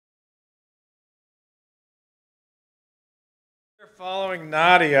Following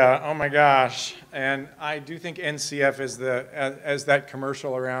Nadia, oh my gosh, and I do think NCF is as that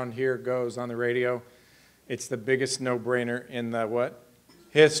commercial around here goes on the radio, it's the biggest no-brainer in the what?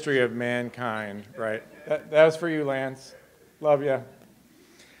 History of mankind, right? That was for you, Lance. Love you.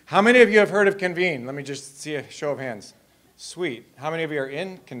 How many of you have heard of Convene? Let me just see a show of hands. Sweet. How many of you are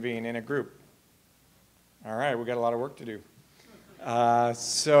in Convene in a group? All right, we got a lot of work to do. I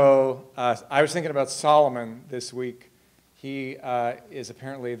was thinking about Solomon this week. He is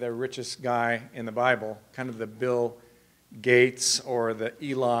apparently the richest guy in the Bible, kind of the Bill Gates or the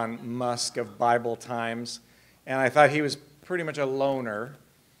Elon Musk of Bible times. And I thought he was pretty much a loner.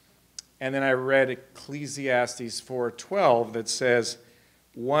 And then I read Ecclesiastes 4:12 that says,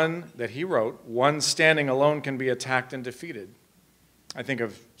 that he wrote, one standing alone can be attacked and defeated. I think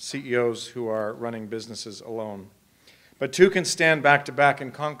of CEOs who are running businesses alone. But two can stand back to back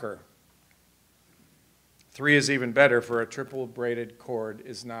and conquer. Three is even better, for a triple braided cord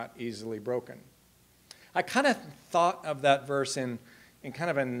is not easily broken. I kind of thought of that verse in kind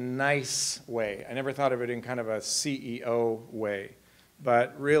of a nice way. I never thought of it in kind of a CEO way.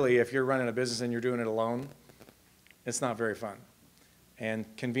 But really, if you're running a business and you're doing it alone, it's not very fun. And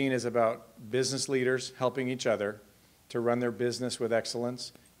Convene is about business leaders helping each other to run their business with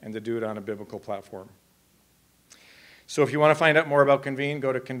excellence and to do it on a biblical platform. So if you want to find out more about Convene,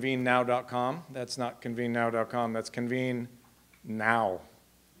 go to convenenow.com. That's not convenenow.com. That's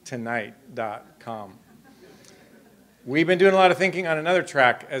convenenowtonight.com. We've been doing a lot of thinking on another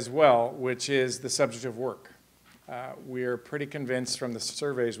track as well, which is the subject of work. We're pretty convinced from the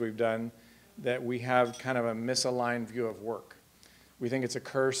surveys we've done that we have kind of a misaligned view of work. We think it's a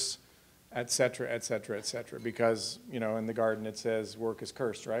curse, et cetera, et cetera, et cetera, because, in the garden it says work is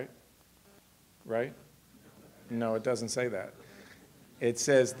cursed, right? Right? No, it doesn't say that. It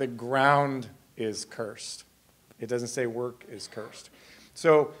says the ground is cursed. It doesn't say work is cursed.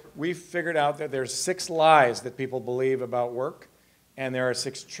 So we figured out that there's 6 lies that people believe about work, and there are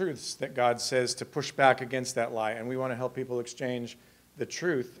 6 truths that God says to push back against that lie. And we want to help people exchange the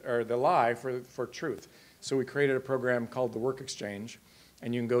truth, or the lie, for truth. So we created a program called the Work Exchange,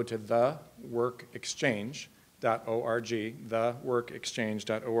 and you can go to theworkexchange.org,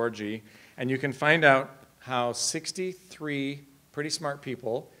 theworkexchange.org, and you can find out how 63 pretty smart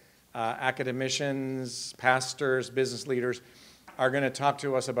people, academicians, pastors, business leaders, are going to talk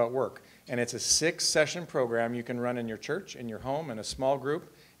to us about work. And it's a 6-session program you can run in your church, in your home, in a small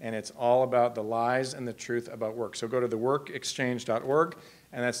group, and it's all about the lies and the truth about work. So go to theworkexchange.org,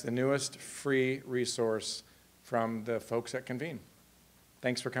 and that's the newest free resource from the folks at Convene.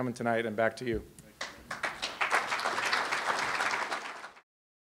 Thanks for coming tonight, and back to you.